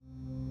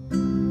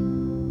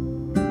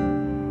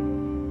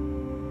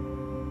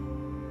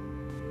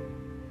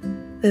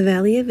The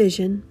Valley of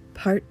Vision,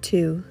 Part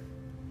 2,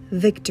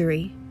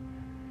 Victory.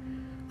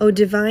 O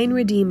divine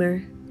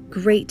Redeemer,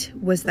 great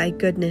was thy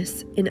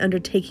goodness in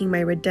undertaking my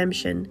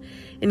redemption,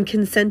 in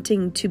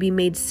consenting to be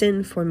made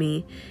sin for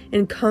me,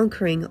 in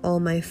conquering all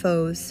my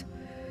foes.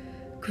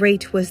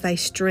 Great was thy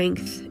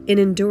strength in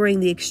enduring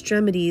the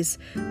extremities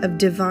of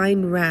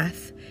divine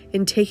wrath,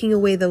 in taking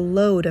away the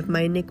load of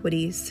my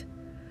iniquities.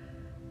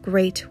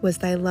 Great was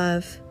thy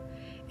love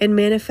in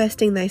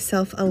manifesting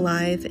thyself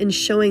alive, and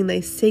showing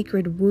thy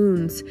sacred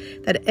wounds,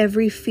 that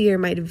every fear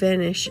might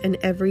vanish and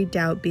every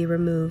doubt be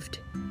removed.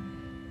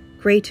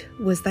 Great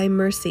was thy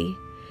mercy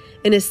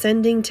in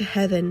ascending to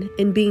heaven,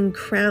 and being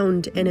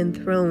crowned and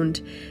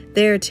enthroned,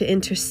 there to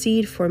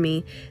intercede for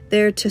me,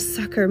 there to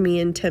succor me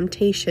in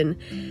temptation,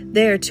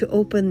 there to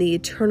open the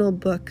eternal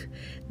book,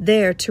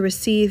 there to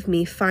receive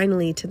me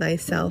finally to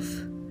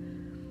thyself.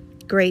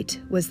 Great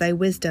was thy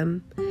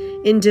wisdom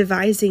in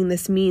devising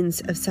this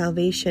means of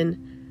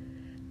salvation.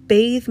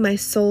 Bathe my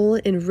soul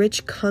in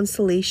rich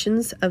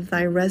consolations of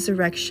thy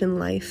resurrection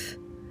life.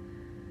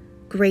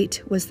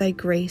 Great was thy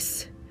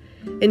grace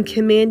in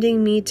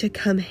commanding me to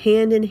come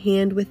hand in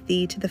hand with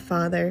thee to the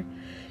Father,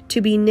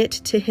 to be knit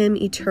to him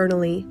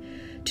eternally,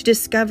 to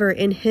discover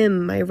in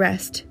him my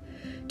rest,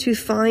 to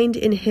find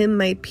in him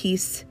my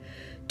peace,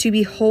 to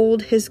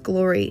behold his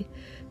glory,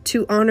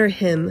 to honor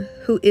him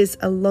who is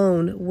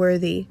alone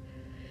worthy,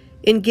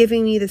 in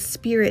giving me the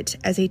Spirit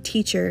as a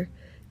teacher,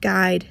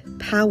 guide,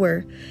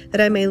 power,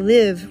 that I may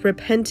live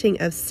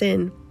repenting of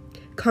sin,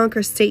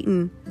 conquer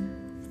Satan,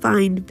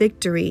 find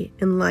victory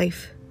in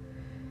life.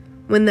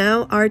 When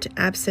thou art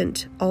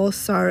absent, all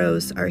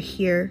sorrows are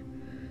here.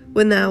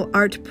 When thou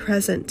art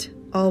present,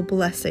 all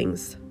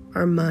blessings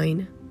are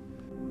mine.